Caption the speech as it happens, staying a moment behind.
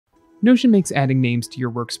Notion makes adding names to your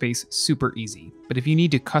workspace super easy, but if you need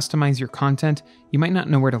to customize your content, you might not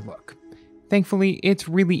know where to look. Thankfully, it's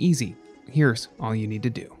really easy. Here's all you need to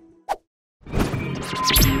do.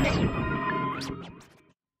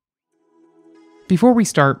 Before we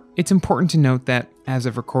start, it's important to note that, as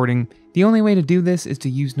of recording, the only way to do this is to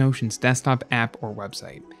use Notion's desktop app or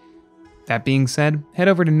website. That being said, head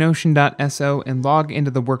over to notion.so and log into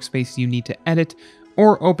the workspace you need to edit,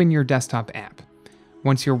 or open your desktop app.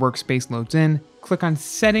 Once your workspace loads in, click on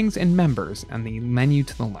Settings and Members on the menu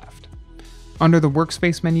to the left. Under the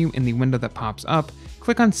Workspace menu in the window that pops up,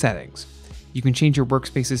 click on Settings. You can change your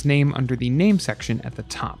workspace's name under the Name section at the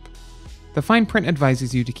top. The fine print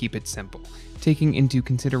advises you to keep it simple, taking into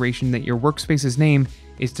consideration that your workspace's name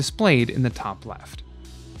is displayed in the top left.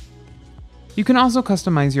 You can also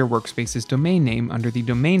customize your workspace's domain name under the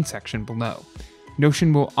Domain section below.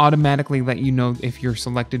 Notion will automatically let you know if your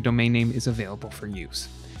selected domain name is available for use.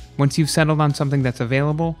 Once you've settled on something that's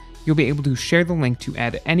available, you'll be able to share the link to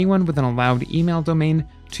add anyone with an allowed email domain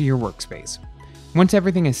to your workspace. Once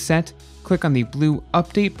everything is set, click on the blue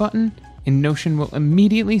Update button, and Notion will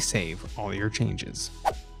immediately save all your changes.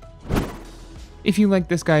 If you like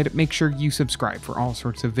this guide, make sure you subscribe for all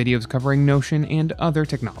sorts of videos covering Notion and other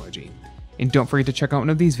technology. And don't forget to check out one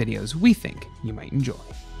of these videos we think you might enjoy.